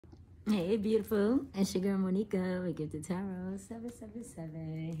Hey, beautiful. It's your girl Monica. We give the tarot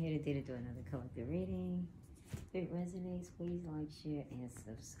 777. Here today to do another collective reading. If it resonates, please like, share, and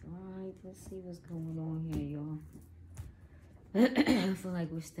subscribe. Let's see what's going on here, y'all. I feel like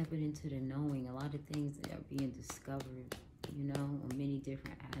we're stepping into the knowing. A lot of things that are being discovered, you know, on many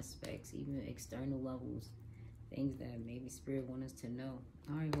different aspects, even external levels. Things that maybe Spirit want us to know.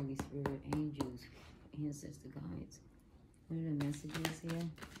 All right, Holy Spirit, angels, ancestor guides. What are the messages here?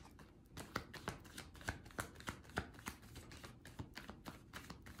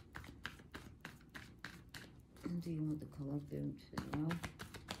 What do you want the collective to know?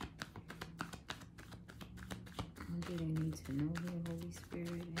 What do they need to know here, Holy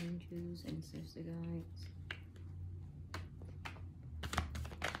Spirit, angels, ancestor guides?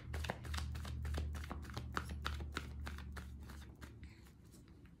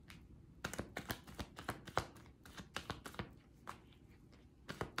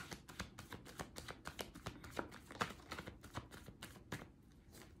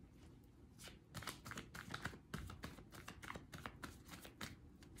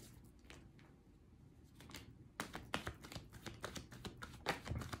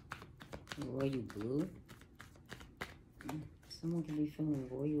 Royal blue. Someone can be feeling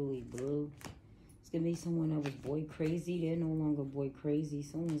royally blue. It's gonna be someone that was boy crazy. They're no longer boy crazy.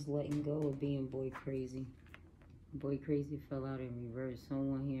 Someone's letting go of being boy crazy. Boy crazy fell out in reverse.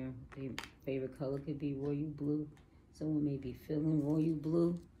 Someone here, their favorite color could be royal blue. Someone may be feeling royal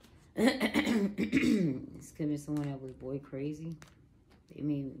blue. It's gonna be someone that was boy crazy. They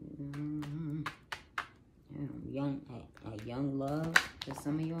may a young love for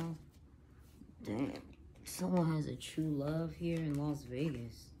some of y'all. Damn. Someone has a true love here in Las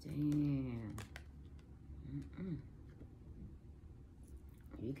Vegas. Damn.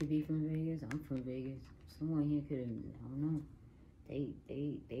 You could be from Vegas. I'm from Vegas. Someone here could have, I don't know.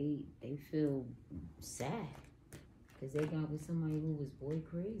 They feel sad. Because they got with somebody who was boy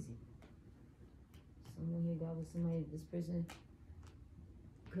crazy. Someone here got with somebody, this person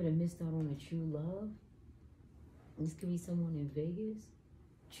could have missed out on a true love. This could be someone in Vegas.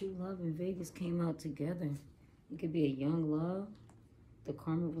 True love in Vegas came out together. It could be a young love. The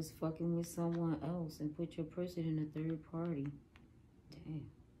karmic was fucking with someone else and put your person in a third party. Damn.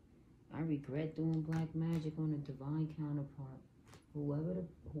 I regret doing black magic on a divine counterpart. Whoever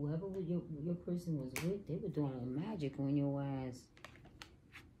your person was with, they were doing magic on your ass.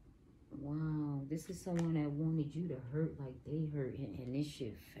 Wow. This is someone that wanted you to hurt like they hurt, and this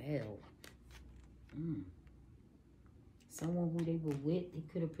shit failed. Someone who they were with, they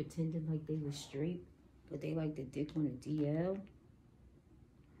could have pretended like they were straight, but they like the dick on a DL.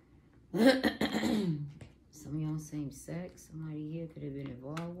 Some of y'all same sex. Somebody here could have been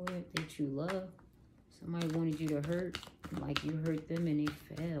involved with. They true love. Somebody wanted you to hurt, like you hurt them and they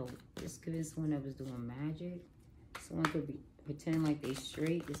failed. This could be someone that was doing magic. Someone could be pretending like they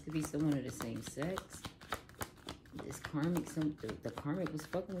straight. This could be someone of the same sex. This karmic, the karmic was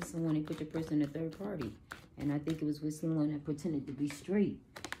fucking with someone. They put the person in a third party. And I think it was with someone that pretended to be straight.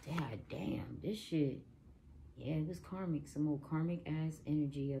 God damn, this shit. Yeah, it was karmic. Some old karmic ass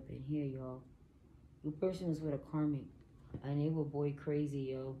energy up in here, y'all. Your person was with a karmic. And they were boy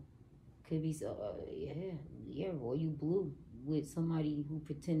crazy, yo. Could be so, yeah, royal blue. With somebody who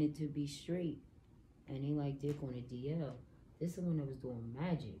pretended to be straight. And they like dick on a DL. This is someone that was doing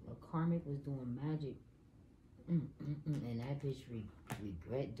magic. A karmic was doing magic. And that bitch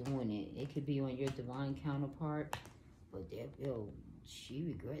regret doing it. It could be on your divine counterpart, but she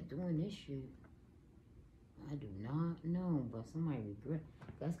regret doing this shit. I do not know, but somebody regret.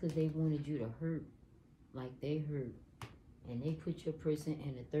 That's because they wanted you to hurt like they hurt, and they put your person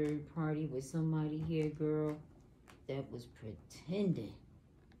in a third party with somebody here, girl, that was pretending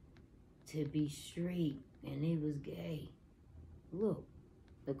to be straight, and they was gay. Look.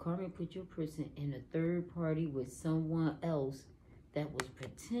 The karmic put your person in a third party with someone else that was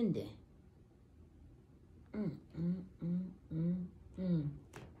pretending.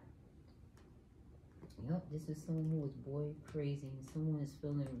 Yup, this is someone who was boy crazy. Someone is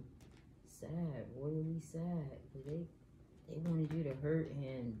feeling sad, royally sad. They wanted you to hurt,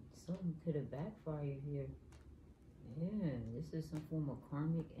 and something could have backfired here. Yeah, this is some form of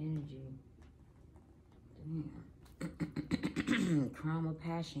karmic energy. Damn. Crime of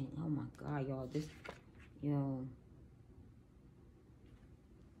passion. Oh my God, y'all. This, yo.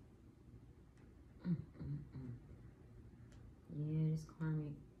 Yeah, this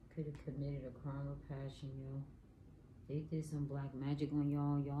karmic could have committed a crime of passion, yo. They did some black magic on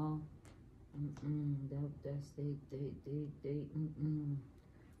y'all.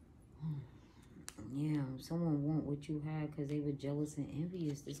 Yeah, someone want what you had because they were jealous and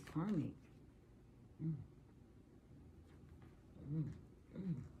envious. This karmic. Mm. Mm.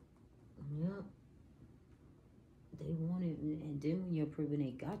 Mm. Yep. They wanted, and then when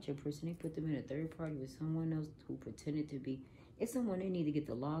they got your person, they put them in a third party with someone else who pretended to be. It's someone they need to get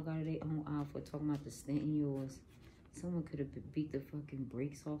the log out of their own eye for talking about the stint in yours. Someone could have beat the fucking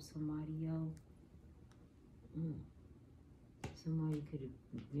brakes off somebody, yo. Mm. Somebody could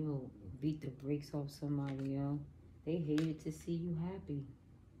have, beat the brakes off somebody, yo. They hated to see you happy.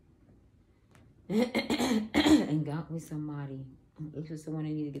 And got with somebody. It was someone that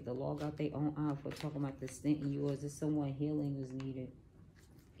needed to get the log out their own eye for talking about the stint in yours. It's someone healing was needed.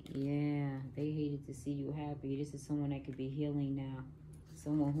 Yeah, they hated to see you happy. This is someone that could be healing now.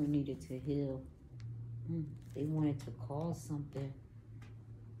 Someone who needed to heal. They wanted to cause something.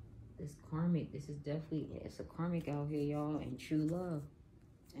 This karmic, this is definitely, it's a karmic out here, y'all, and true love.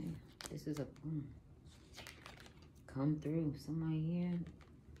 Damn, this is a, come through. Somebody here,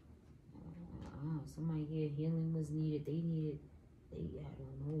 somebody here, healing was needed. They needed, I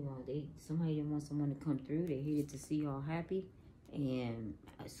don't know, y'all. Somebody didn't want someone to come through. They hated to see y'all happy. And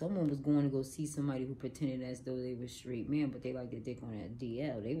someone was going to go see somebody who pretended as though they were straight man, but they like the dick on that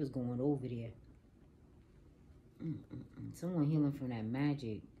DL. They was going over there. Someone healing from that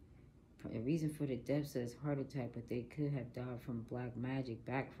magic. The reason for the death says heart attack, but they could have died from black magic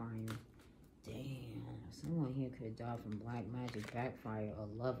backfiring. Damn. Someone here could have died from black magic backfire. A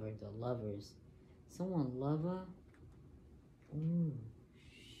lover. The lovers. Someone lover. Ooh,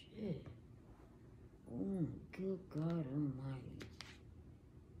 shit. Oh, good God Almighty.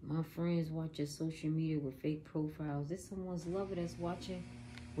 My friends watch your social media with fake profiles. This someone's lover that's watching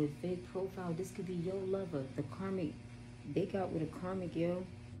with fake profile. This could be your lover. The karmic. They got with a karmic, yo.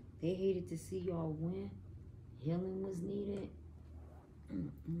 They hated to see y'all win. Healing was needed.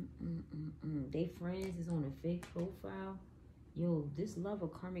 They friends is on a fake profile. Yo, this lover,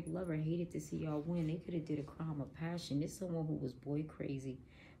 karmic lover, hated to see y'all win. They could have did a crime of passion. This someone who was boy crazy.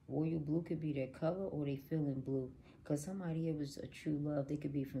 Royal blue could be their color, or they feeling blue. Because somebody here was a true love. They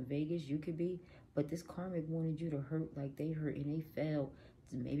could be from Vegas. You could be. But this karmic wanted you to hurt like they hurt, and they fell.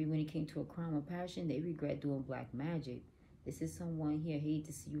 Maybe when it came to a crime of passion, they regret doing black magic. This is someone here, hate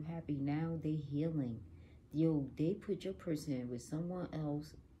to see you happy. Now they healing. Yo, they put your person with someone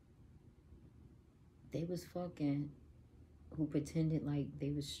else. They was fucking, who pretended like they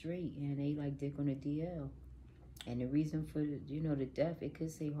was straight, and they like dick on a DL. And the reason for the, the death, it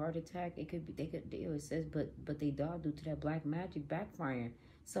could say heart attack. It could be, it says, but they died due to that black magic backfiring.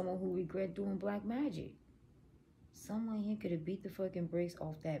 Someone who regret doing black magic. Someone here could have beat the fucking brakes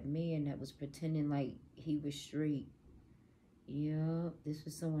off that man that was pretending like he was straight. Yeah, this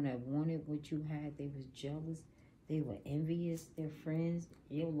was someone that wanted what you had. They was jealous. They were envious. Their friends,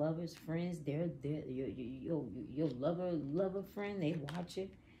 your lover's friends, your lover friend, they watch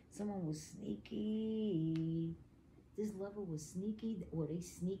it. Someone was sneaky. This lover was sneaky, or they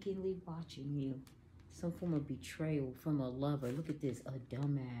sneakily watching you. Some form of betrayal from a lover. Look at this, a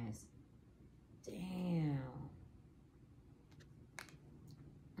dumbass. Damn.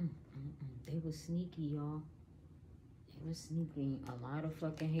 They were sneaky, y'all. They were sneaky. A lot of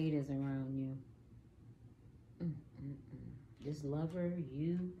fucking haters around you. This lover,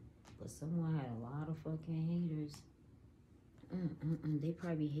 you, but someone had a lot of fucking haters. They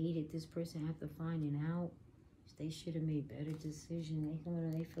probably hated this person after finding out. They should have made better decisions.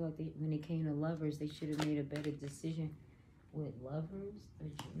 They feel like when it came to lovers, they should have made a better decision. With lovers,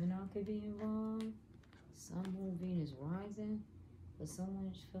 a Gemini could be involved. Sun, Moon, Venus rising. But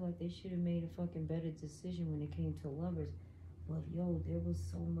someone just feel like they should have made a fucking better decision when it came to lovers. But yo, there was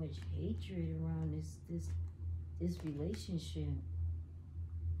so much hatred around this relationship.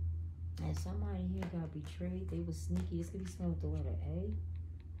 And somebody here got betrayed. They was sneaky. This could be someone with the letter A.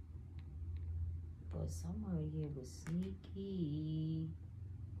 But somebody here was sneaky.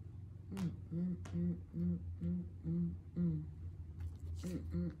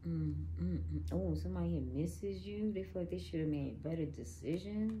 Oh, somebody here misses you. They feel like they should have made better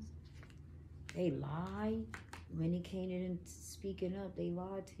decisions. They lied. When it came to them speaking up, they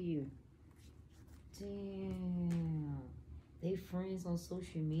lied to you. Damn. They friends on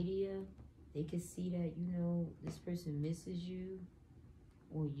social media. They can see that, this person misses you.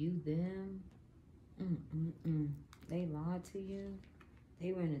 Or you them. They lied to you.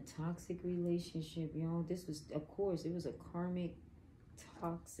 They were in a toxic relationship, y'all. This was, of course, it was a karmic,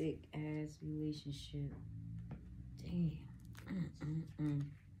 toxic ass relationship. Damn.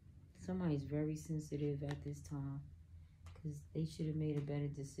 Somebody's very sensitive at this time, because they should have made a better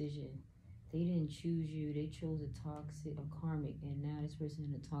decision. They didn't choose you. They chose a karmic, and now this person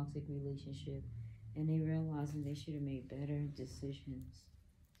in a toxic relationship. And they realizing they should have made better decisions.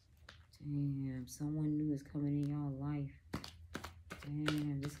 Damn, someone new is coming in y'all life.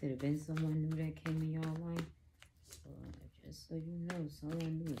 Damn, this could have been someone new that came in y'all life. Just so you know,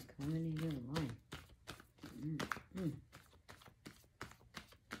 someone new is coming in your life.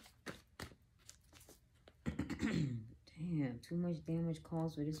 Damn, too much damage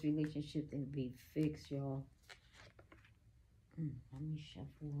caused for this relationship to be fixed, y'all. Let me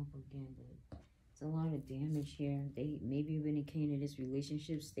shuffle up again, but it's a lot of damage here. They maybe when it came to this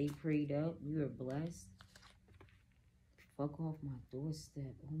relationship, stay prayed up. You are blessed. Fuck off my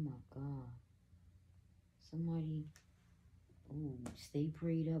doorstep. Oh my God. Somebody, oh, stay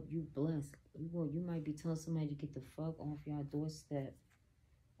prayed up. You blessed. You might be telling somebody to get the fuck off y'all doorstep.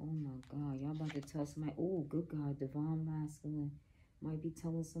 Oh my God. Y'all about to tell somebody, oh, good God, divine masculine. Might be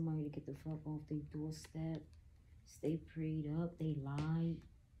telling somebody to get the fuck off their doorstep. Stay prayed up. They lied.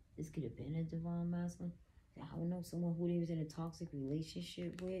 This could have been a divine masculine. I don't know, someone who they was in a toxic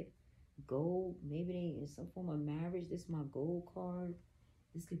relationship with. Gold. Maybe they in some form of marriage. This is my gold card.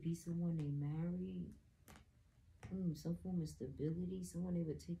 This could be someone they married. Some form of stability. Someone they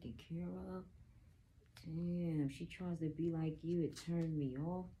were taking care of. Damn, she tries to be like you. It turned me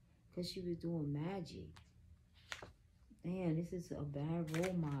off because she was doing magic. Damn, this is a bad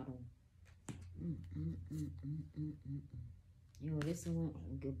role model. Yo, this one,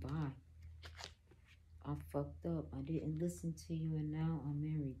 goodbye. I fucked up. I didn't listen to you and now I'm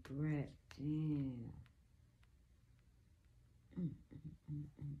in regret. Damn.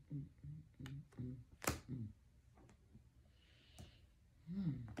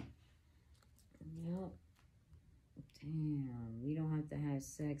 Yep. Damn. We don't have to have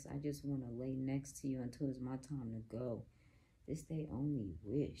sex. I just want to lay next to you until it's my time to go. This they only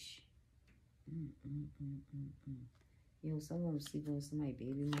wish. Yo, someone was sleeping with somebody,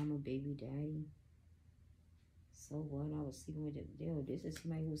 baby mama, baby daddy. So what? I was sleeping with it. Yo, this is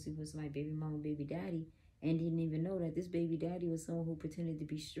somebody who was sleeping with somebody, baby mama, baby daddy, and didn't even know that this baby daddy was someone who pretended to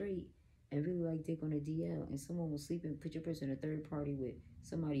be straight and really like dick on a DL. And someone was sleeping, put your person in a third party with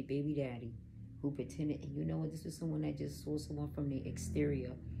somebody, baby daddy, who pretended. And you know what? This was someone that just saw someone from the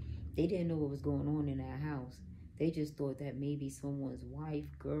exterior. They didn't know what was going on in that house. They just thought that maybe someone's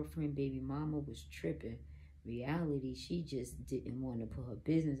wife, girlfriend, baby mama was tripping. Reality, she just didn't want to put her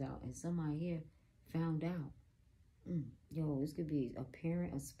business out. And somebody here found out. Yo, this could be a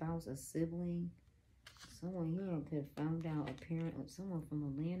parent, a spouse, a sibling. Someone here could have found out. A parent, someone from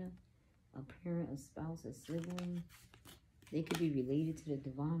Atlanta. A parent, a spouse, a sibling. They could be related to the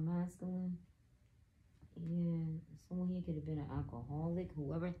divine masculine. Yeah, someone here could have been an alcoholic,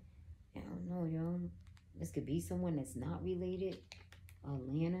 whoever. I don't know, yo. This could be someone that's not related.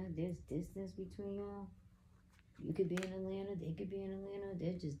 Atlanta, there's distance between y'all. You could be in Atlanta, they could be in Atlanta.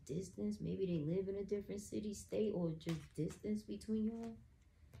 There's just distance. Maybe they live in a different city, state, or just distance between y'all.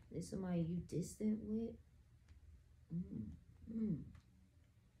 There's somebody you distant with.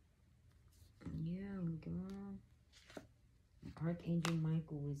 Yeah, girl. Archangel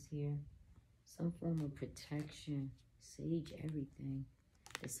Michael is here. Some form of protection. Sage everything.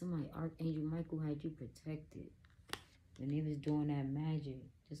 There's somebody, Archangel Michael had you protected when they was doing that magic.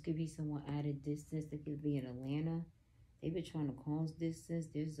 This could be someone at a distance. They could be in Atlanta. They been trying to cause distance.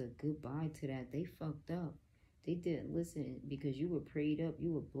 There's a goodbye to that. They fucked up. They didn't listen because you were prayed up.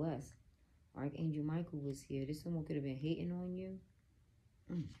 You were blessed. Archangel Michael was here. This someone could have been hating on you.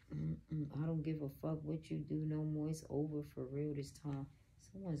 I don't give a fuck what you do no more. It's over for real this time.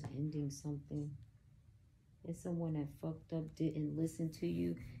 Someone's ending something. It's someone that fucked up, didn't listen to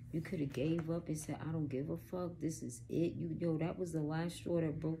you. You could have gave up and said, I don't give a fuck. This is it. Yo, that was the last straw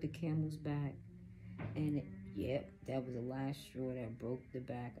that broke the camel's back. And yep, that was the last straw that broke the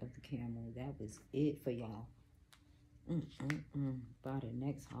back of the camel. That was it for y'all. By the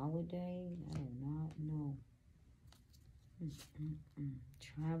next holiday, I do not know.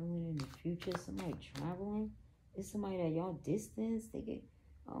 Traveling in the future, somebody traveling. It's somebody that y'all distance. They get,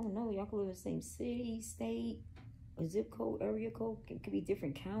 I don't know, y'all could live in the same city, state, a zip code, area code. It could be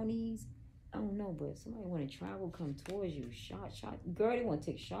different counties. I don't know, but somebody want to travel, come towards you. Shot. Girl, they want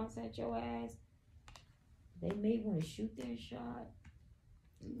to take shots at your ass. They may want to shoot their shot.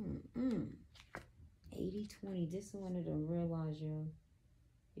 80-20. This one of them realize,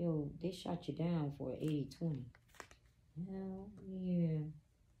 yo, they shot you down for an 80-20. Hell yeah.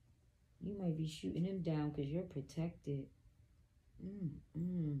 You might be shooting them down because you're protected.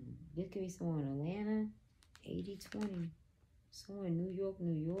 This could be someone in Atlanta. 80-20. Someone in New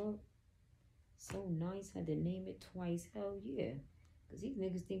York. So nice. Had to name it twice. Hell yeah. Because these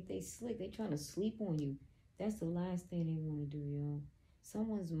niggas think they slick. They trying to sleep on you. That's the last thing they want to do, y'all.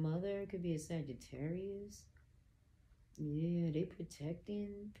 Someone's mother could be a Sagittarius. Yeah, they protect.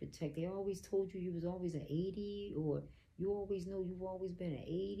 They always told you was always an 80, or you always know you've always been an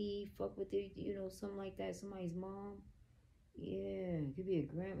 80. Fuck with they, something like that. Somebody's mom. Yeah, it could be a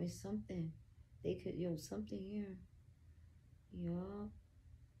grandma, something. They could, something here. Yeah.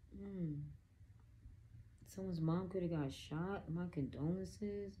 Someone's mom could have got shot. My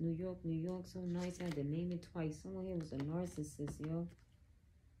condolences. New York, so nice. I had to name it twice. Someone here was a narcissist, yo.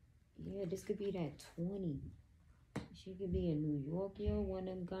 Yeah, this could be that 20. She could be in New York, yo. One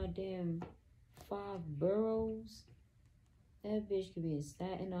of them goddamn 5 boroughs. That bitch could be in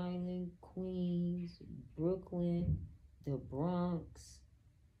Staten Island, Queens, Brooklyn, the Bronx,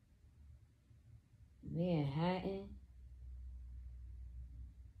 Manhattan.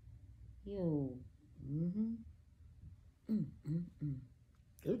 Yo.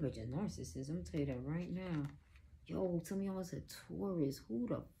 This bitch a narcissist. I'm gonna tell you that right now. Yo, some of y'all is a Taurus. Who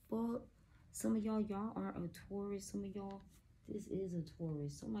the fuck? Some of y'all are a Taurus. Some of y'all, this is a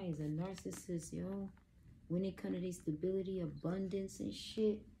Taurus. Somebody's a narcissist, yo. When it comes to their stability, abundance, and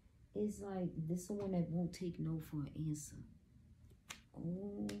shit, it's like this someone that won't take no for an answer.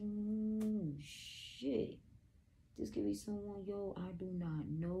 Oh, shit. This could be someone, yo, I do not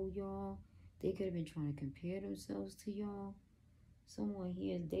know, y'all. They could have been trying to compare themselves to y'all. Someone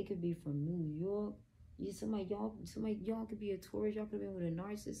here, they could be from New York. Yeah, somebody y'all could be a Taurus. Y'all could have been with a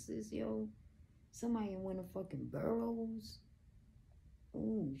narcissist, yo. Somebody in one of the fucking boroughs.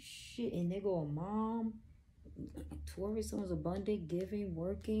 Oh, shit. And they go a mom. Taurus, someone's abundant, giving,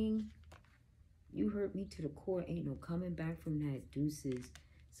 working. You hurt me to the core. Ain't no coming back from that. Deuces.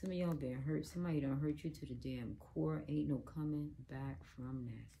 Some of y'all been hurt. Somebody done hurt you to the damn core. Ain't no coming back from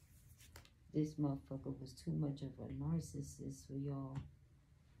that. This motherfucker was too much of a narcissist for y'all.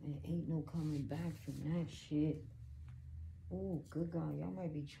 And ain't no coming back from that shit. Oh, good God. Y'all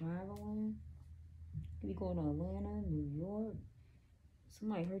might be traveling. You be going to Atlanta, New York.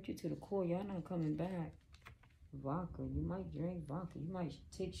 Somebody hurt you to the core. Y'all not coming back. Vodka. You might drink vodka. You might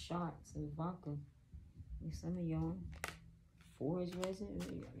take shots of vodka. And some of y'all, 4 is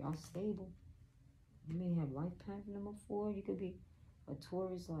resident. Y'all stable. You may have life path number 4. You could be a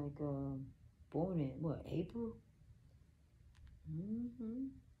Taurus like born in what, April?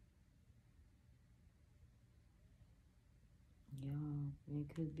 Yeah,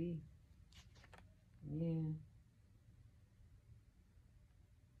 it could be. Yeah.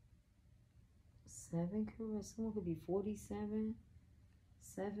 7 correct. Someone could be 47.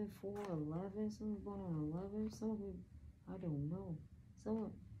 7, 4, 11. Someone born on 11. Someone could, I don't know.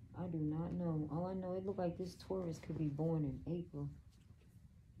 Someone, I do not know. All I know, it look like this Taurus could be born in April.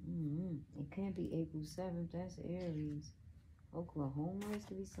 It can't be April 7th. That's Aries. Oklahoma. This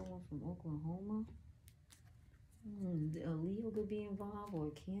could be someone from Oklahoma. A Leo could be involved, or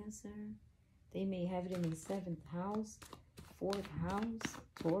Cancer. They may have it in the 7th house, 4th house,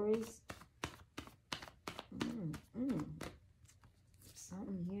 Taurus.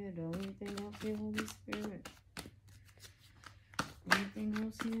 Something here though. Anything else here, Holy Spirit? Anything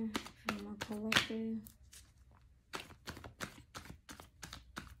else here from my collective?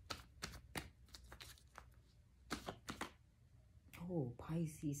 Oh,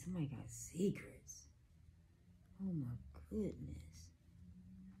 Pisces. Somebody got secrets. Oh my goodness.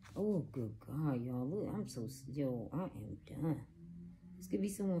 Oh, good God, y'all. Look, I'm so, yo, I am done. This could be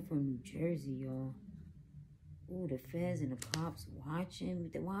someone from New Jersey, y'all. Oh, the feds and the cops watching.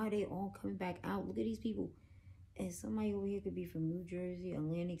 Why are they all coming back out? Look at these people. And somebody over here could be from New Jersey,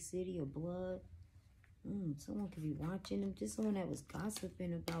 Atlantic City, or Blood. Someone could be watching them. Just someone that was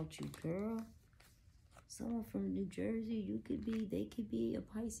gossiping about you, girl. Someone from New Jersey, you could be, they could be a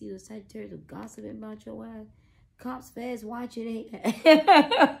Pisces or Sagittarius gossiping about your ass. Cops, feds watching it.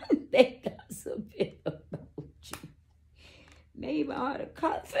 They gossiping about you. Maybe all the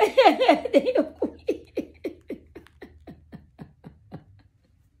cops. They don't.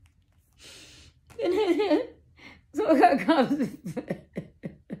 So I got cops.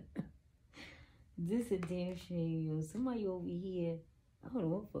 This a damn shame, yo. Somebody over here. I don't know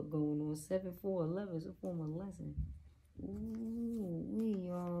what fuck going on. 7, 4, 11 is a form of lesson. Ooh,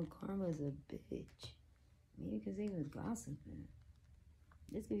 y'all. Karma's a bitch. Maybe because they was gossiping.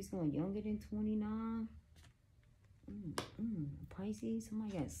 This could be someone younger than 29. Pisces,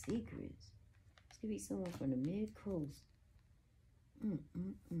 somebody got secrets. This could be someone from the mid-coast.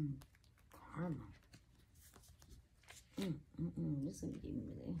 Karma. This would give me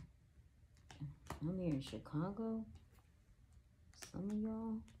there. I'm here in Chicago. Some of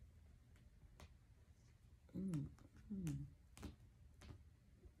y'all. Yeah.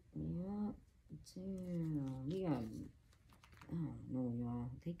 Damn. We got I don't know, y'all.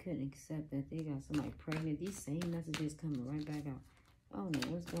 They couldn't accept that they got somebody pregnant. These same messages coming right back out. I don't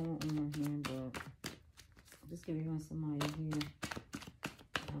know what's going on here, but just give me somebody here.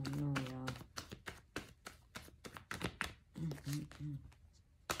 I don't know, y'all.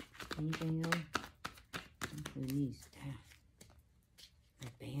 Anything else? Please, damn.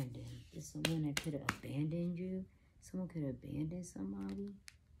 Abandoned. Is someone that could have abandoned you? Someone could have abandoned somebody?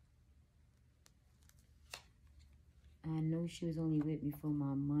 I know she was only with me for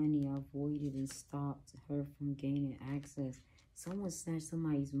my money. I avoided and stopped her from gaining access. Someone snatched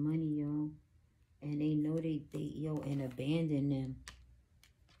somebody's money, yo. And they know and abandoned them.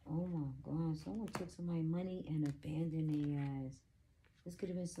 Oh my God. Someone took somebody's money and abandoned their ass. This could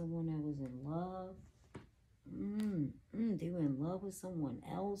have been someone that was in love. They were in love with someone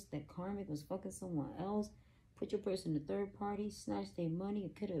else. That Karmic was fucking someone else. Put your person in the third party. Snatched their money.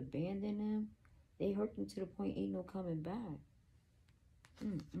 It could have abandoned them. They hurt them to the point ain't no coming back.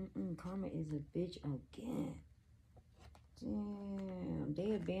 Karma is a bitch again. Damn.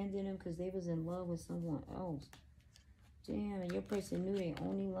 They abandoned him because they was in love with someone else. Damn. And your person knew they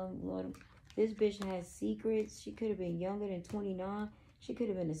only loved him. This bitch has secrets. She could have been younger than 29. She could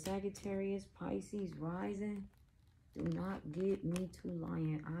have been a Sagittarius, Pisces, rising. Do not get me to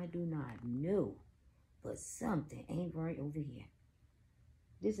lying. I do not know. But something ain't right over here.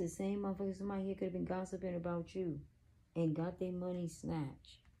 This is the same motherfucker. Somebody here could have been gossiping about you and got their money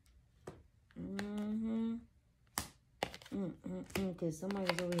snatched. Because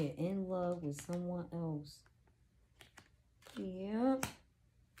somebody was over here in love with someone else. Yep.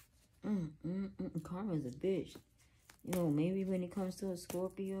 Karma's a bitch. You know, maybe when it comes to a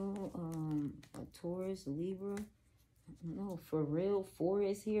Scorpio, a Taurus, a Libra. No, for real, 4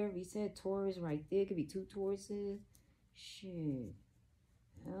 is here. We said Taurus right there. Could be 2 Tauruses. Shit.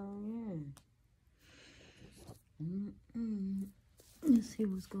 Hell yeah. Let's see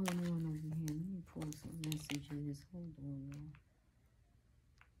what's going on over here. Let me pull some messages. Hold on, y'all.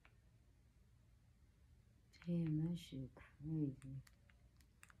 Damn, that shit crazy.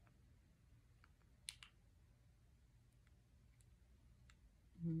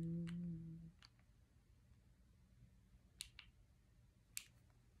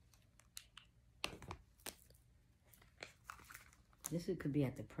 This could be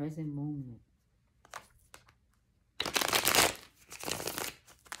at the present moment.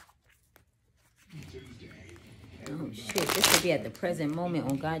 Oh shit, this could be at the present moment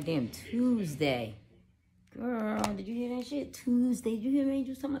on goddamn Tuesday. Girl, did you hear that shit? Tuesday. Did you hear me?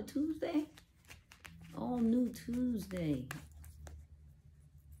 You talking about Tuesday? All new Tuesday.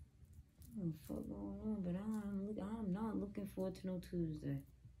 What the fuck going on? But I'm not looking forward to no Tuesday.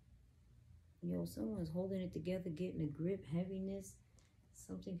 Yo, someone's holding it together, getting a grip, heaviness.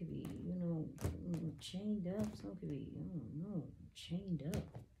 Something could be, you know, chained up. Something could be, I don't know, chained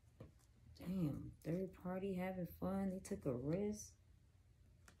up. Damn, third party having fun. They took a risk.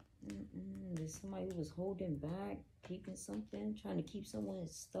 There's somebody who was holding back, keeping something, trying to keep someone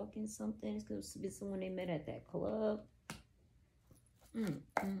stuck in something. It's going to be someone they met at that club. What's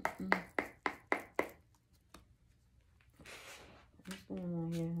going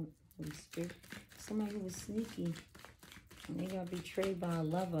on here? Holy Spirit. Somebody who was sneaky. And they got betrayed by a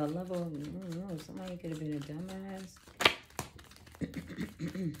lover. A lover, I don't know. Somebody could have been a dumbass.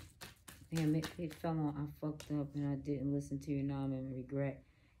 Damn, it fell on. I fucked up and I didn't listen to you. Now I'm in regret.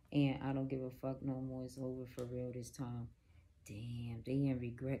 And I don't give a fuck no more. It's over for real this time. Damn, they in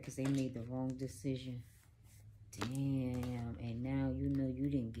regret because they made the wrong decision. Damn. And now you know you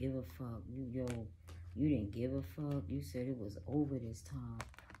didn't give a fuck. You didn't give a fuck. You said it was over this time.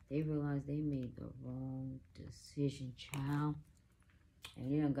 They realized they made the wrong decision, child.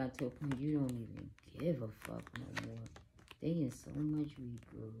 And they done got to a point you don't even give a fuck no more. They in so much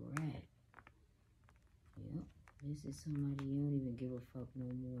regret. Yep. This is somebody you don't even give a fuck no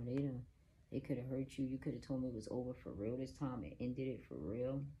more. They could have hurt you. You could have told me it was over for real this time and ended it for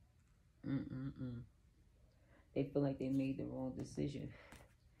real. They feel like they made the wrong decision.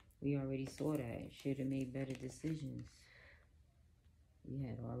 We already saw that. Should have made better decisions. We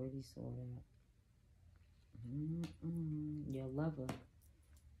had already saw that. Your lover.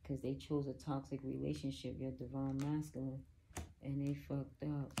 Because they chose a toxic relationship. Your divine masculine. And they fucked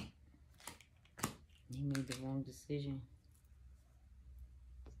up. They made the wrong decision.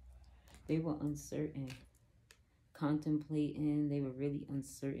 They were uncertain. Contemplating. They were really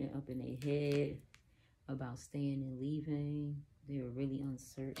uncertain up in their head about staying and leaving. They were really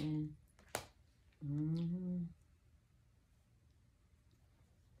uncertain.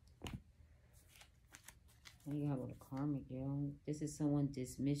 You got with a karmic, yo. This is someone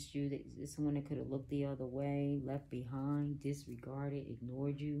dismissed you. This is someone that could have looked the other way, left behind, disregarded,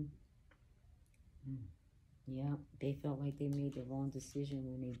 ignored you. Yeah, they felt like they made the wrong decision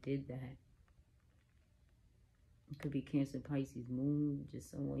when they did that. It could be Cancer, Pisces, Moon.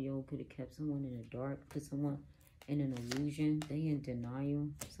 Just someone, yo, could have kept someone in the dark, put someone in an illusion. They in denial.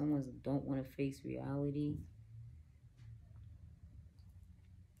 Someone don't want to face reality.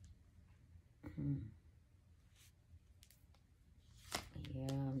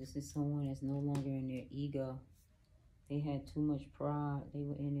 Yeah, this is someone that's no longer in their ego. They had too much pride. They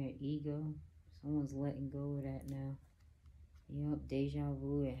were in their ego. Someone's letting go of that now. Yep, deja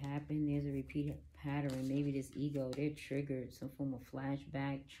vu, it happened. There's a repeated pattern. Maybe this ego, they're triggered. Some form of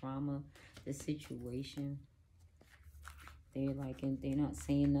flashback, trauma, the situation. They're like, and they're not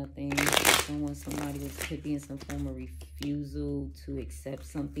saying nothing. Somebody could be in some form of refusal to accept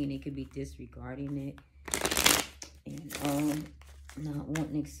something. They could be disregarding it. And not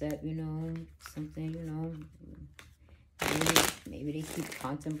wanting to accept, you know, something, you know. Maybe they keep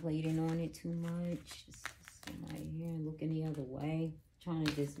contemplating on it too much. Somebody here looking the other way, trying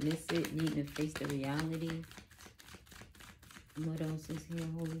to dismiss it, needing to face the reality. What else is here,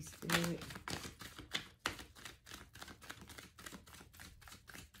 Holy Spirit?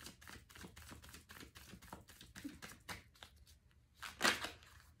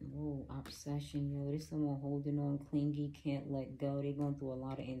 Whoa, obsession, yo. There's someone holding on, clingy, can't let go. They're going through a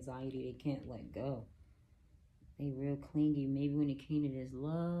lot of anxiety. They can't let go. They real clingy. Maybe when it came to this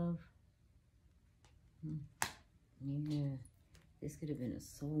love. Yeah. This could have been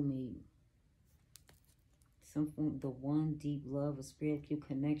a soulmate. Some form, the one deep love, a spiritual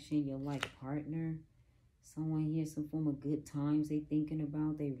connection, your life partner. Someone here, some form of good times they thinking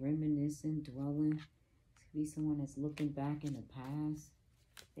about. They reminiscing, dwelling. This could be someone that's looking back in the past.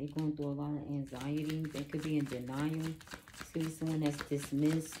 They're going through a lot of anxiety. They could be in denial. This could be someone that's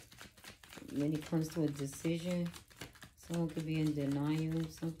dismissed. When it comes to a decision, someone could be in denial.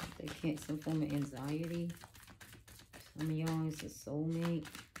 Some form of anxiety. Some of y'all is a soulmate.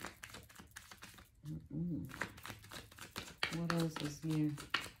 What else is here?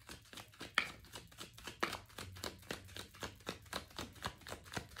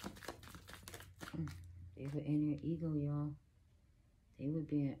 They were in their ego, y'all. They were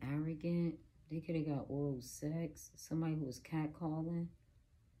being arrogant. They could have got oral sex. Somebody who was catcalling.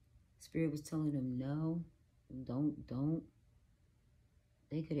 Spirit was telling them no. Don't.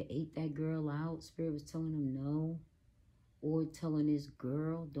 They could have ate that girl out. Spirit was telling them no. Or telling this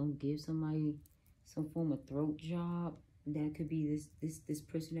girl, don't give somebody some form of throat job. That could be this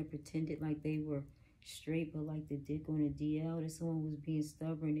person that pretended like they were straight, but like the dick on a DL, that someone was being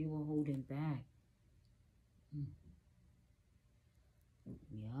stubborn, they were holding back.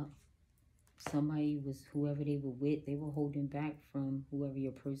 Yup. Somebody was, whoever they were with, they were holding back from whoever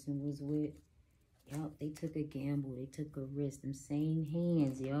your person was with. Yup, they took a gamble. They took a risk. Them same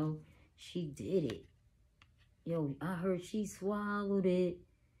hands, yo. She did it. Yo, I heard she swallowed it.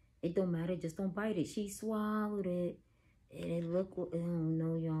 It don't matter. Just don't bite it. She swallowed it. And it looked, I don't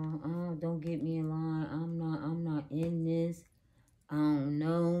know, y'all. Oh, don't get me in line. I'm not in this. I don't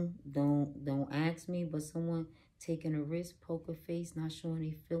know. Don't ask me. But someone taking a risk, poker face, not showing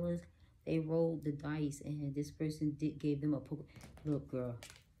their feelings. They rolled the dice, and this person gave them a poker. Look, girl.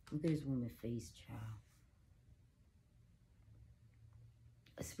 Look at this woman's face, child.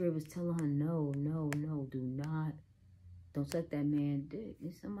 A spirit was telling her, no, do not. Don't suck that man dick.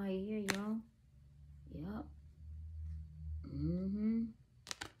 There's somebody here, y'all. Yup.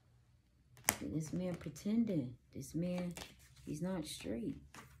 This man pretending. This man, he's not straight.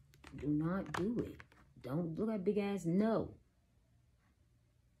 Do not do it. Don't look at big ass no.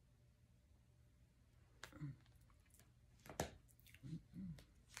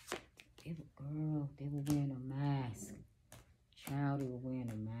 They were wearing a mask. Child, they were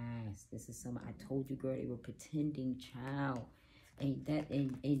wearing a mask. This is something I told you, girl. They were pretending, child. And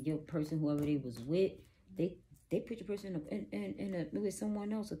your person, whoever they was with, they put your person with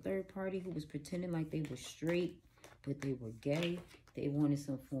someone else, a third party who was pretending like they were straight, but they were gay. They wanted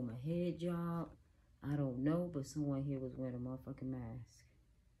some form of head job. I don't know, but someone here was wearing a motherfucking mask.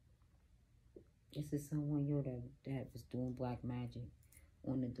 This is someone, yo, that was doing black magic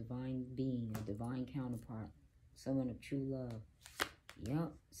on a divine being, a divine counterpart. Someone of true love.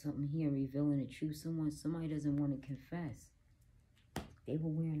 Yup, something here revealing the truth. Somebody doesn't want to confess. They were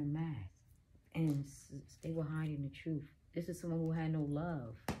wearing a mask. And they were hiding the truth. This is someone who had no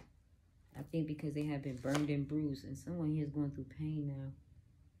love. I think because they have been burned and bruised. And someone here is going through pain now.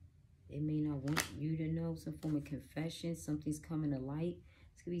 They may not want you to know. Some form of confession. Something's coming to light.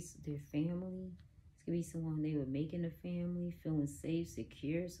 This could be their family. could be someone they were making a family, feeling safe,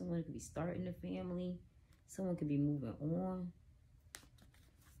 secure. Someone could be starting a family. Someone could be moving on.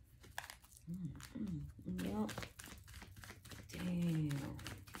 Yep. Damn.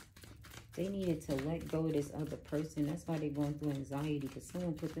 They needed to let go of this other person. That's why they're going through anxiety, because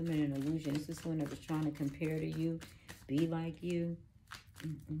someone put them in an illusion. This is someone that was trying to compare to you, be like you.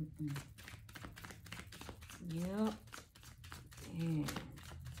 Yep. Damn.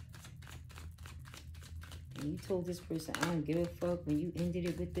 And you told this person, I don't give a fuck. When you ended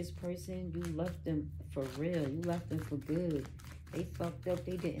it with this person, you left them for real. You left them for good. They fucked up.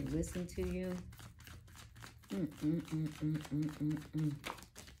 They didn't listen to you.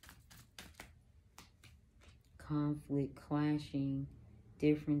 Conflict, clashing,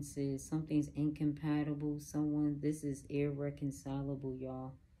 differences. Something's incompatible. Someone, this is irreconcilable,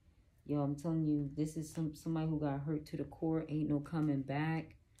 y'all. Yo, I'm telling you, this is somebody who got hurt to the core. Ain't no coming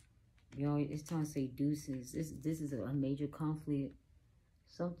back. Yo, it's time to say deuces. This is a major conflict.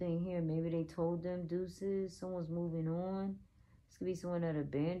 Something here. Maybe they told them deuces. Someone's moving on. This could be someone that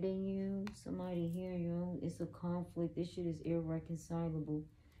abandoned you. Somebody here, yo. It's a conflict. This shit is irreconcilable.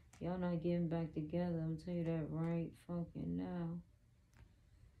 Y'all not getting back together. I'm tell you that right fucking now.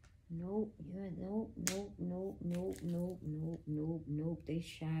 Nope. Yeah, nope. They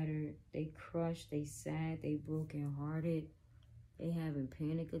shattered. They crushed. They sad. They brokenhearted. They having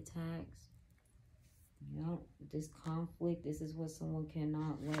panic attacks. Yep. This conflict, this is what someone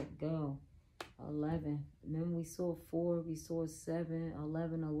cannot let go. 11. Remember we saw 4. We saw 7.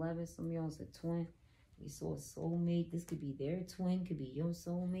 11. Some of y'all's a twin. We saw a soulmate. This could be their twin. Could be your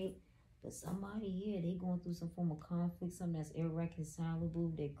soulmate. But somebody here, they going through some form of conflict. Something that's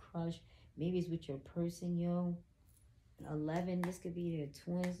irreconcilable. They crushed. Maybe it's with your person, yo. 11, this could be their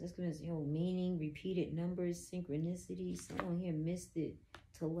twins. This could be, meaning, repeated numbers, synchronicity. Someone here missed it.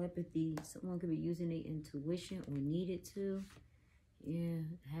 Telepathy. Someone could be using their intuition or needed to. Yeah,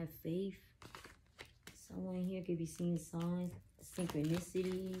 have faith. Someone here could be seeing signs,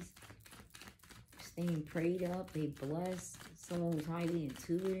 synchronicities. Staying prayed up. They blessed. Someone who's highly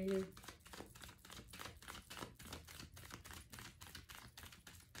intuitive.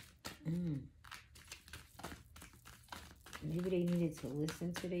 Maybe they needed to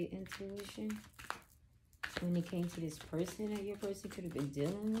listen to their intuition when it came to this person that your person could have been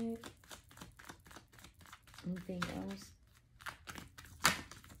dealing with. Anything else?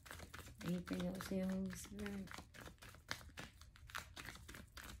 Anything else here, Holy Spirit?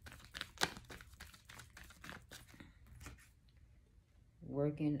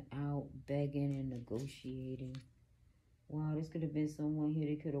 Working out, begging, and negotiating. Wow, this could have been someone here.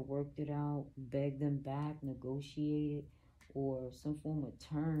 They could have worked it out, begged them back, negotiated, or some form of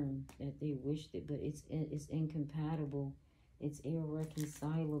term that they wished it, but it's incompatible. It's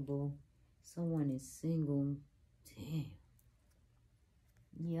irreconcilable. Someone is single. Damn.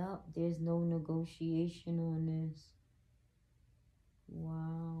 Yup, there's no negotiation on this.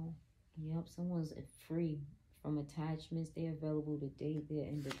 Wow. Yup, someone's free from attachments. They're available to date. They're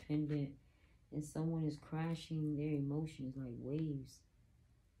independent. And someone is crashing their emotions like waves.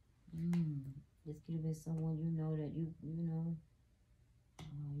 This could have been someone you know that you know.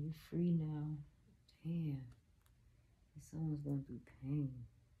 You're free now. Damn. Someone's going through pain.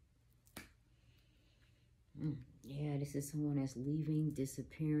 Yeah, this is someone that's leaving,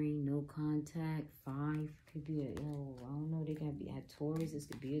 disappearing, no contact. 5 could be I don't know. They gotta be a Taurus. This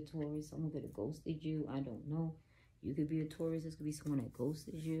could be a Taurus. Someone could have ghosted you. I don't know. You could be a Taurus. This could be someone that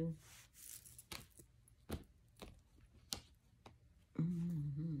ghosted you.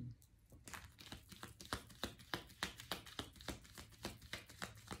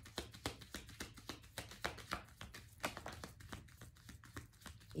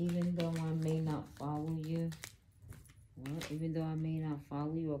 Even though I may not follow you, even though I may not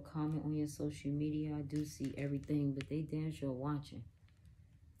follow you or comment on your social media, I do see everything, but they damn sure watching.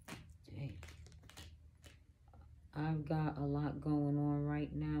 Dang. I've got a lot going on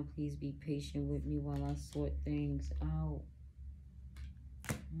right now. Please be patient with me while I sort things out.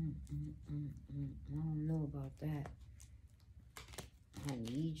 I don't know about that. I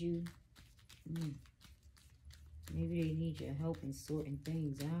need you. Maybe they need your help in sorting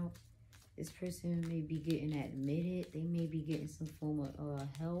things out. This person may be getting admitted. They may be getting some form of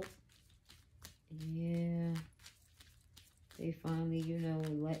help. Yeah. They finally,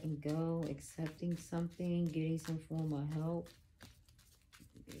 letting go, accepting something, getting some form of help.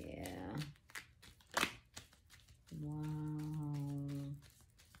 Yeah. Wow.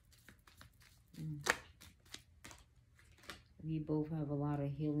 We both have a lot of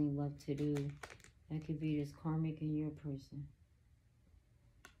healing left to do. That could be this karmic in your person.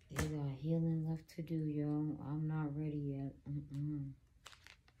 They got healing left to do, yo. I'm not ready yet.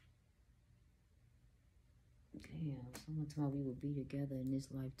 Damn, someone told me we would be together in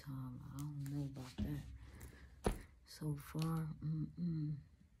this lifetime. I don't know about that. So far,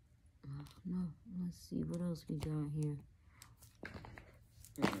 no. Let's see what else we got here.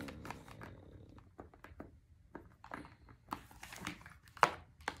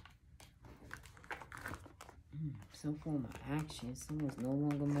 Some form of action. Someone's no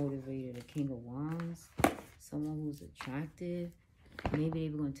longer motivated. A King of Wands. Someone who's attractive. Maybe they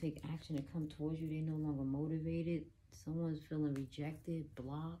were going to take action to come towards you. They're no longer motivated. Someone's feeling rejected,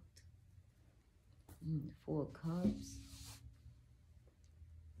 blocked. 4 of Cups.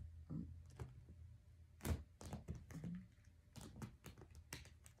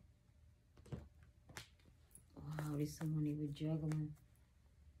 Wow, there's someone they were juggling.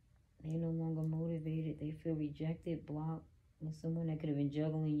 They no longer motivated. They feel rejected, blocked. There's someone that could have been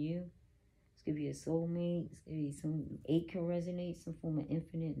juggling you. This could be a soulmate. This could be some 8 can resonate, some form of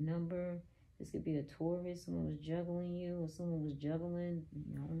infinite number. This could be a Taurus. Someone was juggling you, or someone was juggling.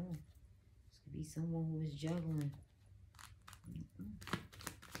 I don't know. This could be someone who was juggling.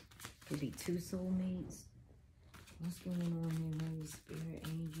 Could be 2 soulmates. What's going on here? Holy Spirit,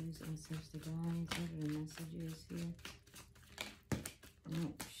 angels, ancestor guides. What are the messages here?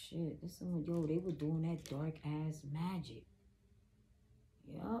 Oh shit, this someone, yo, they were doing that dark ass magic.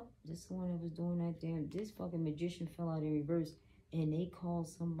 Yup, this one that was doing that damn, this fucking magician fell out in reverse, and they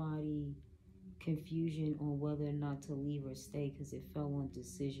caused somebody confusion on whether or not to leave or stay because it fell on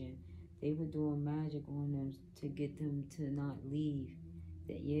decision. They were doing magic on them to get them to not leave.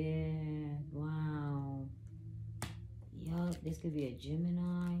 That, yeah, wow. Yup, this could be a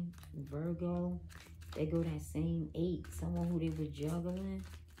Gemini, Virgo. They go that same 8. Someone who they were juggling.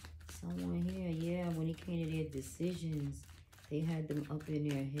 Someone here, yeah, when it came to their decisions, they had them up in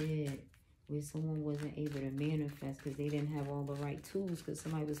their head where someone wasn't able to manifest because they didn't have all the right tools because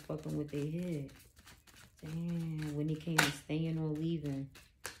somebody was fucking with their head. Damn, when it came to staying or leaving,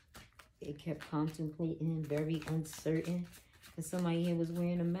 they kept contemplating, very uncertain because somebody here was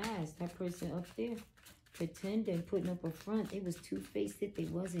wearing a mask. That person up there pretending, putting up a front. They was two-faced. They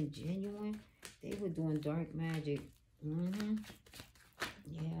wasn't genuine. They were doing dark magic. Yeah,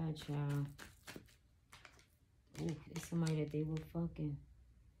 child. Ooh, it's somebody that they were fucking.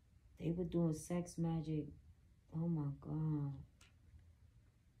 They were doing sex magic. Oh my God.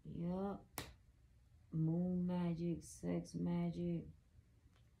 Yup. Moon magic, sex magic.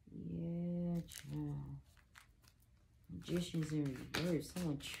 Yeah, child. Magicians in reverse.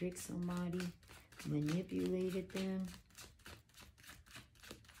 Someone tricked somebody, manipulated them.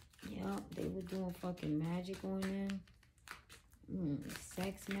 Yup, they were doing fucking magic on them.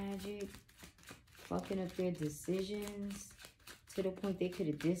 Sex magic. Fucking up their decisions to the point they could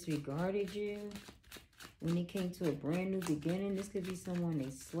have disregarded you. When it came to a brand new beginning, this could be someone they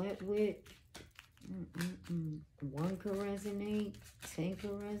slept with. 1 could resonate. 10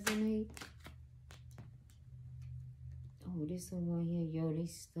 could resonate. Oh, there's someone here. Yo, they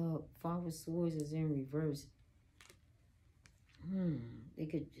stuck. 5 of Swords is in reverse. They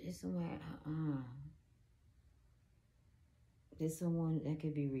could, there's someone, there's someone that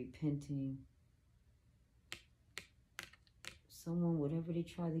could be repenting. Someone, whatever they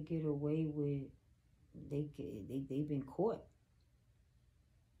try to get away with, they've been caught.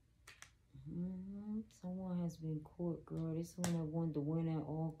 Someone has been caught, girl. This someone that wanted to win at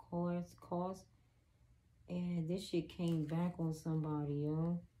all costs. And this shit came back on somebody,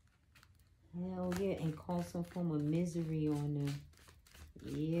 yo. Hell yeah, and caused some form of misery on them.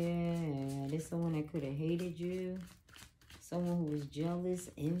 Yeah, this someone that could have hated you. Someone who was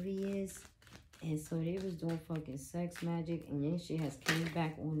jealous, envious. And so they was doing fucking sex magic, and then shit has came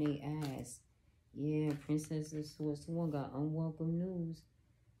back on their ass. Yeah, Princess of Swords. Someone got unwelcome news.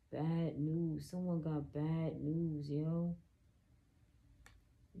 Bad news. Someone got bad news, yo.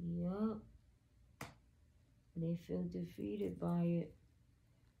 Yup. They feel defeated by it.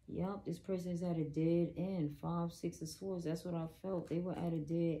 Yup, this person's at a dead end. 5, 6 of Swords. That's what I felt. They were at a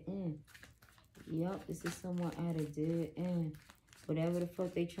dead end. Yup, this is someone at a dead end. Whatever the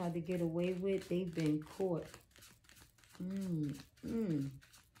fuck they tried to get away with, they've been caught.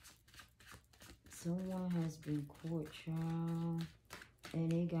 Someone has been caught, child.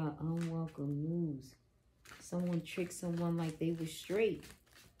 And they got unwelcome news. Someone tricked someone like they were straight.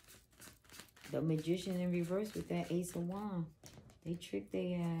 The Magician in reverse with that Ace of Wands. They tricked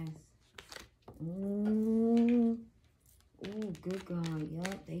their ass. Ooh, good God.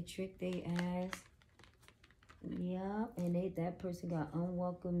 Yup, they tricked their ass. Yup, and that person got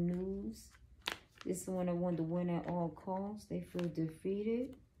unwelcome news. This is the one that wanted to win at all costs. They feel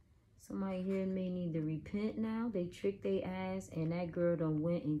defeated. Somebody here may need to repent now. They tricked their ass, and that girl done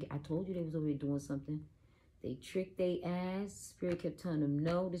went and... I told you they was over here doing something. They tricked their ass. Spirit kept telling them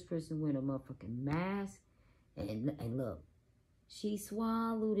no. This person went a motherfucking mask. And look, she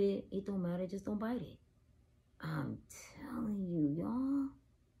swallowed it. It don't matter. Just don't bite it. I'm telling you, y'all.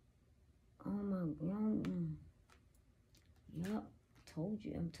 Oh, my God. Yup. Told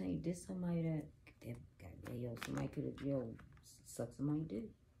you. I'm telling you, this somebody that yo, somebody could have, yo, sucked somebody's dick.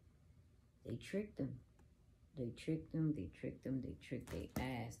 They tricked them. They tricked them. They tricked them. They tricked their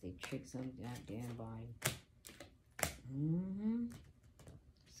ass. They tricked some goddamn body.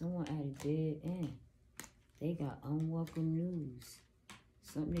 Someone at a dead end. They got unwelcome news.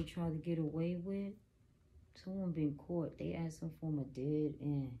 Something they tried to get away with. Someone been caught. They had some form of dead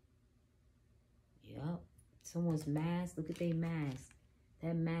end. Yup. Someone's mask. Look at their mask.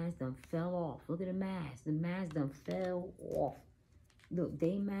 That mask done fell off. Look at the mask. The mask done fell off. Look,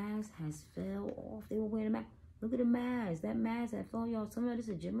 they mask has fell off. They were wearing a mask. Look at the mask. That mask that fell, y'all. Some of this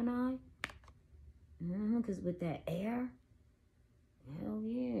is Gemini. Because with that air. Hell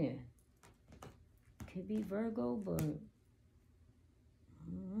yeah. Could be Virgo, but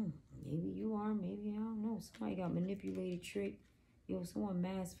maybe you are, maybe I don't know. Somebody got manipulated, tricked. Yo, someone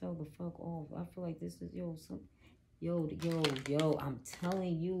mask fell the fuck off. I feel like this is, yo, I'm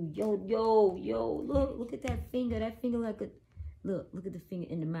telling you, yo, look at that finger. That finger like a, look at the finger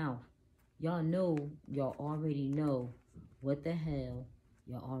in the mouth. Y'all know, y'all already know what the hell.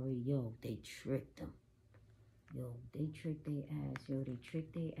 Y'all already, yo, they tricked them. Yo, they tricked their ass. Yo, they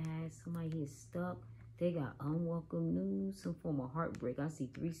tricked their ass. Somebody here stuck. They got unwelcome news. Some form of heartbreak. I see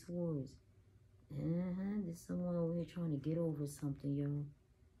 3 swords. There's someone over here trying to get over something, yo.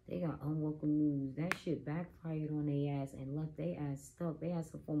 They got unwelcome news. That shit backfired on their ass and left their ass stuck. They had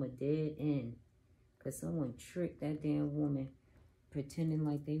some form of dead end. Because someone tricked that damn woman. Pretending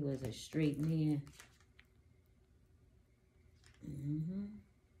like they was a straight man.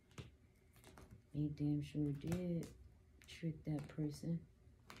 They damn sure did trick that person.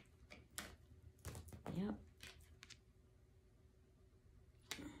 Yep.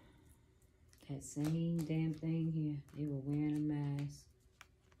 That same damn thing here. They were wearing a mask.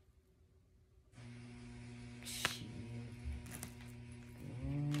 Shit.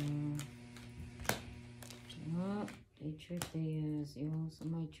 Yep. They tricked their ass, yo.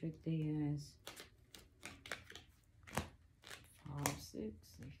 Somebody tricked their ass. 5, 6.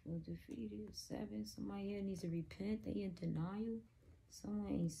 They feel defeated. 7. Somebody here needs to repent. They in denial.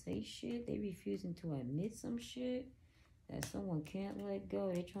 Someone ain't say shit. They refusing to admit some shit that someone can't let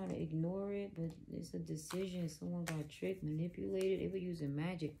go. They trying to ignore it, but it's a decision. Someone got tricked, manipulated. They were using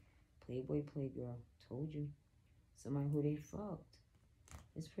magic. Playboy, playgirl. Told you. Somebody who they fucked.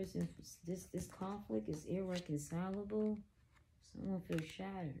 This person, this conflict is irreconcilable. Someone feels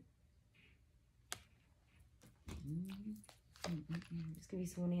shattered. This could be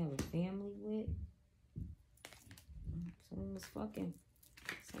someone they have a family with. Someone was fucking.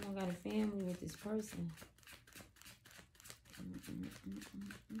 Someone got a family with this person.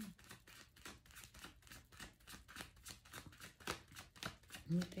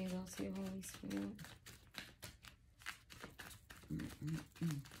 Anything else here, Holy Spirit?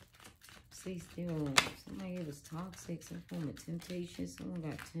 Stay still. Somebody here was toxic. Some form of temptation. Someone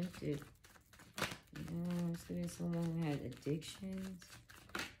got tempted. Yeah, it's gonna be someone who had addictions.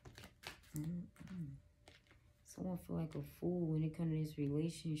 Someone feel like a fool when it comes to this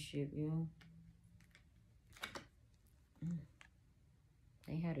relationship, yo.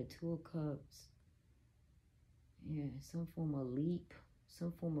 They had a 2 of Cups. Yeah, some form of leap.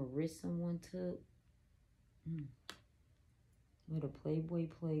 Some form of risk someone took. With a playboy,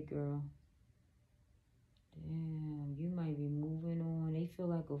 playgirl. Damn, you might be moving on. They feel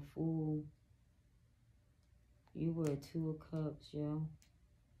like a fool. You were a 2 of Cups, yo.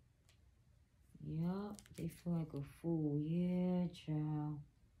 Yup, they feel like a fool. Yeah, child.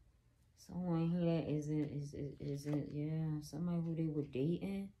 Someone here isn't, yeah. Somebody who they were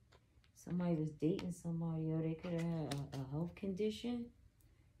dating. Somebody was dating somebody, yo. They could have had a health condition.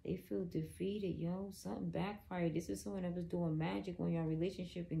 They feel defeated, yo. Something backfired. This is someone that was doing magic on your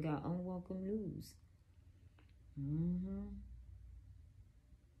relationship and got unwelcome news.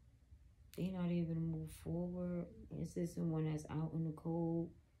 They're not able to move forward. This is someone that's out in the cold.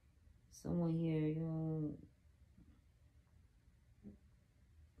 Someone here, yo.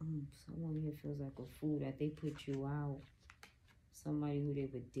 Someone here feels like a fool that they put you out. Somebody who they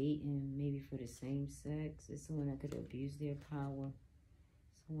were dating, maybe for the same sex. It's someone that could abuse their power.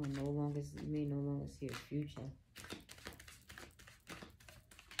 Someone may no longer see a future.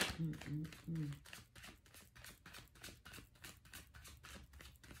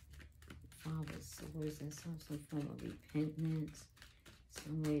 5 of Swords. That's some form of repentance.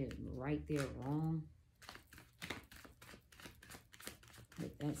 Some way to right their wrong.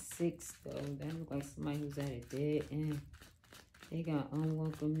 But that 6, though, that looks like somebody who's at a dead end. They got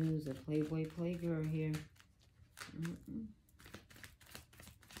unwelcome news. A playboy playgirl here.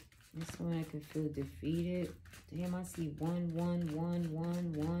 This one I could feel defeated. Damn, I see 1, 1, 1,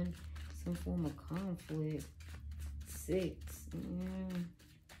 1, 1. Some form of conflict. 6.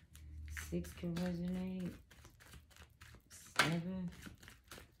 6 can resonate. 7.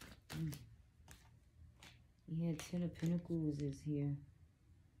 Yeah, 10 of Pentacles is here.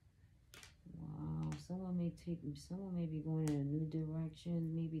 Wow, someone may be going in a new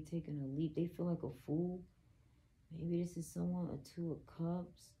direction, maybe taking a leap. They feel like a fool. Maybe this is someone, a 2 of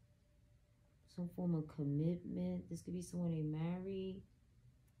Cups. Some form of commitment. This could be someone they married.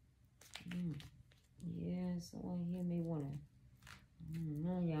 Yeah, someone here may want to. I don't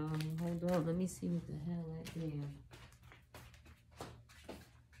know, y'all. Hold on. Let me see what the hell that is.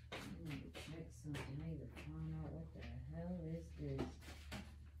 I need to check something. I need to find out what the hell is this.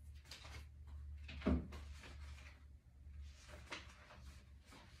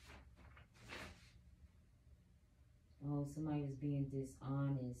 Oh, somebody is being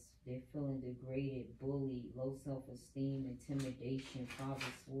dishonest. They're feeling degraded, bullied, low self-esteem, intimidation, 5 of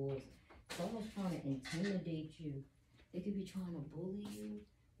Swords. Someone's trying to intimidate you. They could be trying to bully you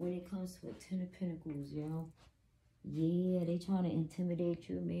when it comes to a 10 of Pentacles, y'all. Yeah, they trying to intimidate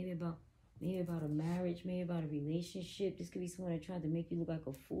you. Maybe about a marriage, maybe about a relationship. This could be someone that tried to make you look like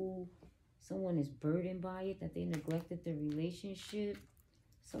a fool. Someone is burdened by it, that they neglected the relationship.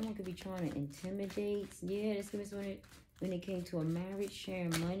 Someone could be trying to intimidate. Yeah, this could be someone when it came to a marriage,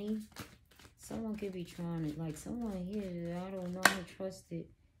 sharing money. Someone could be trying to, like, someone here that I don't know, I don't trust it.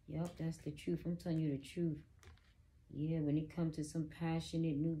 Yup, that's the truth. I'm telling you the truth. Yeah, when it comes to some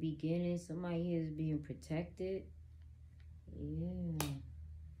passionate new beginning, somebody here is being protected. Yeah.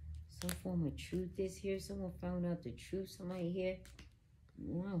 Some form of truth is here. Someone found out the truth. Somebody here,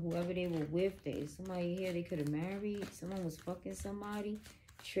 whoever they were with, somebody here they could have married. Someone was fucking somebody,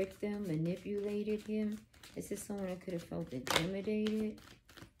 tricked them, manipulated him. This is someone that could have felt intimidated.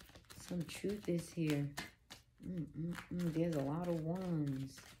 Some truth is here. There's a lot of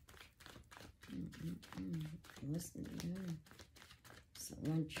ones. What's the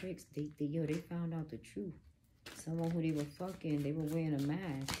someone tricks? They found out the truth. Someone who they were fucking, they were wearing a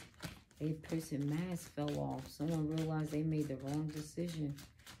mask. A person mask fell off. Someone realized they made the wrong decision.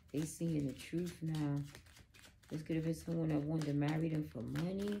 They seeing the truth now. This could have been someone that wanted to marry them for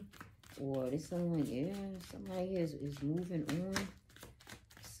money. Or this someone, yeah, somebody here is moving on.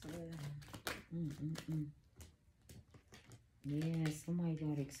 So, yeah, somebody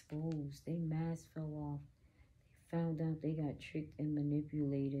got exposed. They mask fell off. They found out they got tricked and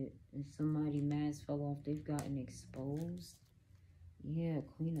manipulated. And somebody mask fell off. They've gotten exposed. Yeah,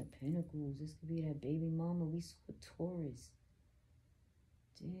 Queen of Pentacles. This could be that baby mama. We saw Taurus.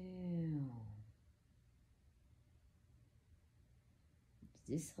 Damn. Is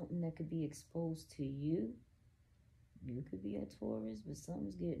this something that could be exposed to you? You could be a Taurus, but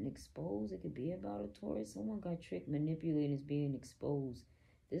something's getting exposed. It could be about a Taurus. Someone got tricked, manipulated, is being exposed.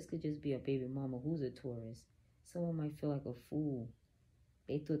 This could just be a baby mama who's a Taurus. Someone might feel like a fool.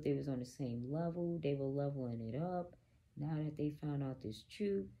 They thought they was on the same level. They were leveling it up. Now that they found out this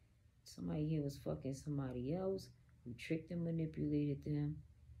truth, somebody here was fucking somebody else who tricked and manipulated them.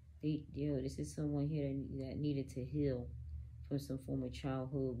 This is someone here that needed to heal from some form of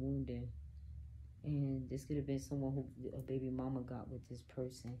childhood wounding. And this could have been someone who a baby mama got with this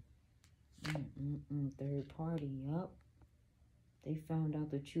person. Third party, yup. They found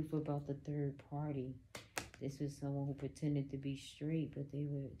out the truth about the third party. This was someone who pretended to be straight, but they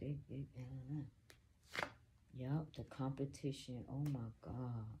I don't know. Yup, the competition. Oh my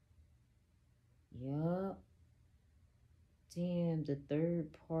God. Yup. Damn, the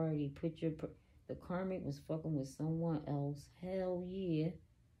third party. The karmic was fucking with someone else. Hell yeah.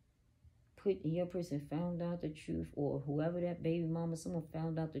 Your person found out the truth, or whoever that baby mama, someone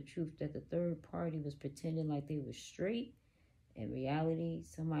found out the truth that the third party was pretending like they were straight. In reality,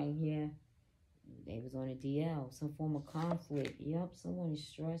 somebody here, they was on a DL, some form of conflict. Yup, someone is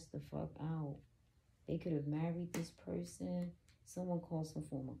stressed the fuck out. They could have married this person. Someone caused some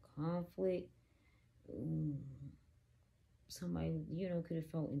form of conflict. Somebody, could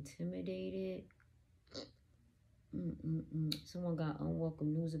have felt intimidated. Someone got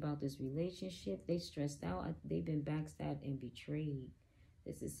unwelcome news about this relationship. They stressed out. They've been backstabbed and betrayed.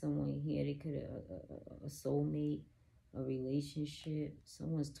 This is someone here. They could have a soulmate, a relationship.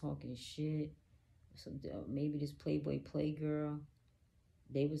 Someone's talking shit. Maybe this playboy playgirl.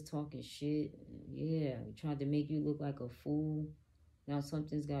 They was talking shit. Yeah, tried to make you look like a fool. Now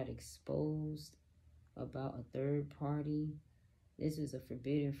something's got exposed about a third party. This is a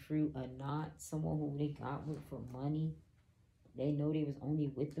forbidden fruit, a knot. Someone who they got with for money. They know they was only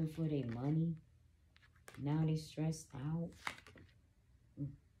with them for their money. Now they stressed out.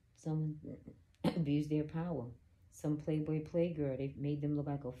 Someone abused their power. Some playboy playgirl, they made them look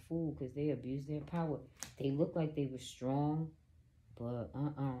like a fool because they abused their power. They looked like they were strong, but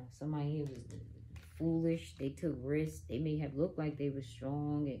somebody here was foolish. They took risks. They may have looked like they were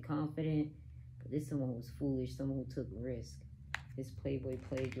strong and confident, but this someone who was foolish, someone who took risk. This playboy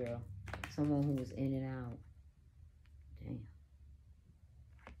playgirl, someone who was in and out. Damn.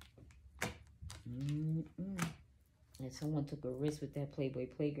 And someone took a risk with that playboy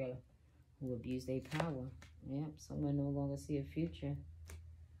playgirl who abused their power. Yep, someone no longer see a future.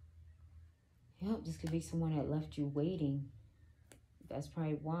 Yep, this could be someone that left you waiting. That's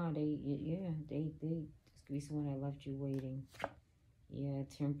probably why this could be someone that left you waiting. Yeah,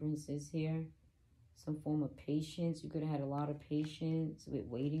 temperance is here. Some form of patience. You could have had a lot of patience with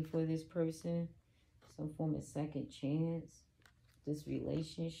waiting for this person. Some form of second chance. This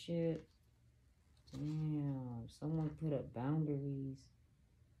relationship. Damn, someone put up boundaries.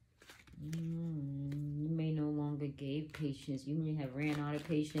 You may no longer gave patience. You may have ran out of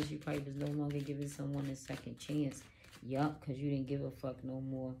patience. You probably was no longer giving someone a second chance. Yup, because you didn't give a fuck no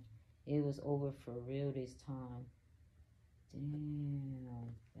more. It was over for real this time.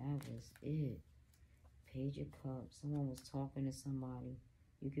 Damn, that was it. Page of Cups. Someone was talking to somebody.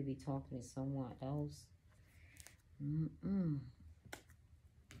 You could be talking to someone else.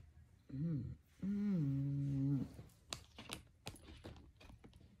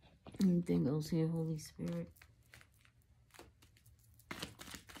 Anything else here, Holy Spirit?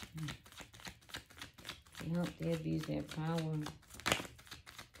 They abuse their power.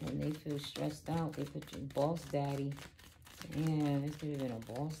 And they feel stressed out. They put your boss daddy. Damn, this could have been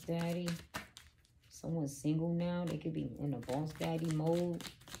a boss daddy. Someone's single now. They could be in a boss daddy mode.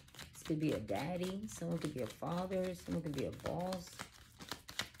 This could be a daddy. Someone could be a father. Someone could be a boss.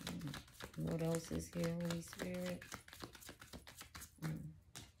 What else is here, Holy Spirit?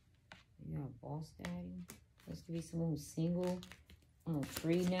 Yeah, boss daddy. This could be someone who's single.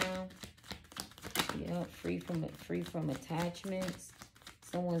 Free now. Yeah, free from attachments.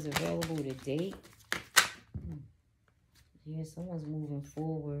 Someone's available to date. Yeah, someone's moving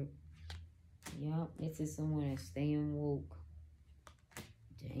forward. Yup, this is someone that's staying woke.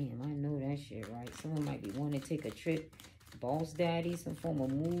 Damn, I know that shit, right? Someone might be wanting to take a trip. Boss daddy, some form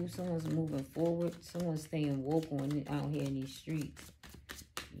of move. Someone's moving forward. Someone's staying woke out here in these streets.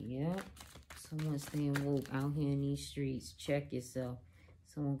 Yep. Someone's staying woke out here in these streets. Check yourself.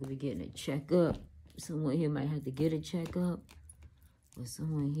 Someone could be getting a checkup. Someone here might have to get a checkup. But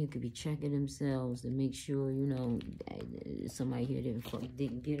someone here could be checking themselves to make sure, you know, somebody here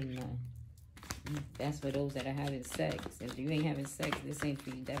didn't get them none. That's for those that are having sex. If you ain't having sex, this ain't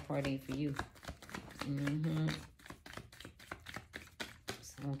for you. That part ain't for you.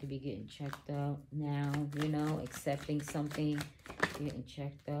 Someone could be getting checked up now, you know, accepting something, getting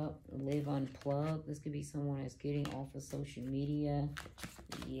checked up, live unplugged. This could be someone that's getting off of social media.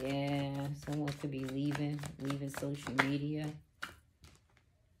 Yeah, someone could be leaving social media.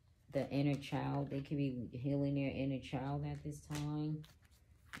 The inner child, they could be healing their inner child at this time.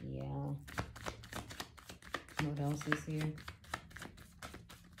 Yeah. What else is here?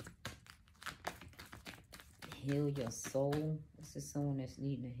 Heal your soul. This is someone that's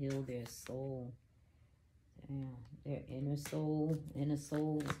needing to heal their soul. Damn, their inner soul. Inner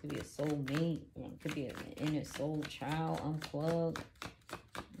soul. This could be a soulmate. It could be an inner soul child. Unplugged.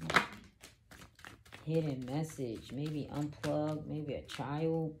 Hidden message. Maybe unplugged. Maybe a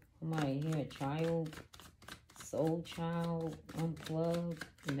child. Somebody here, a child. Soul child. Unplugged.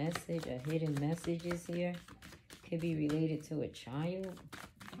 Message. A hidden message is here. Could be related to a child.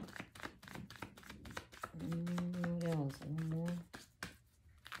 What else? One more.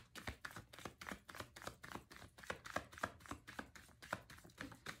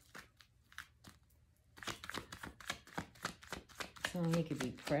 Someone here could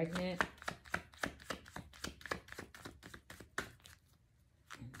be pregnant.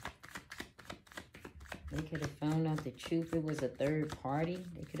 They could have found out the truth. It was a third party.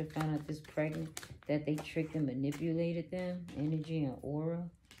 They could have found out this pregnant, that they tricked and manipulated them. Energy and aura.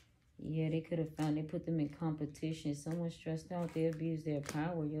 Yeah, they could have found, they put them in competition. Someone stressed out. They abused their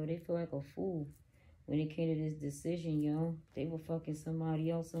power, yo. They feel like a fool when it came to this decision, yo. They were fucking somebody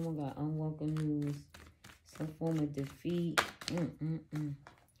else. Someone got unwelcome news. Some form of defeat.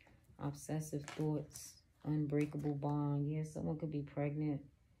 Obsessive thoughts. Unbreakable bond. Yeah, someone could be pregnant.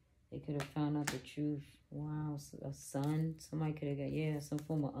 They could have found out the truth. Wow, a son. Somebody could have got, yeah, some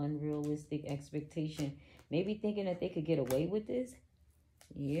form of unrealistic expectation. Maybe thinking that they could get away with this.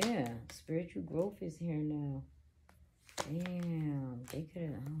 Yeah, spiritual growth is here now. Damn, they could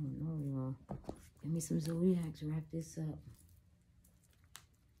have, I don't know, y'all. Give me some zodiacs, wrap this up.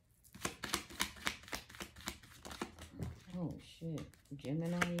 Oh, shit.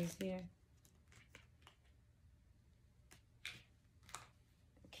 Gemini is here.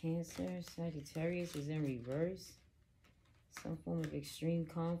 Cancer, Sagittarius is in reverse. Some form of extreme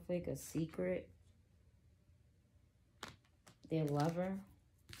conflict, a secret. Their lover.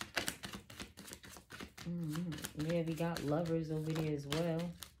 Yeah, we got lovers over there as well.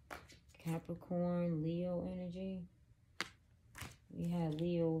 Capricorn, Leo energy. We had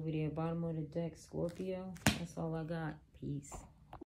Leo over there, bottom of the deck, Scorpio. That's all I got. Peace.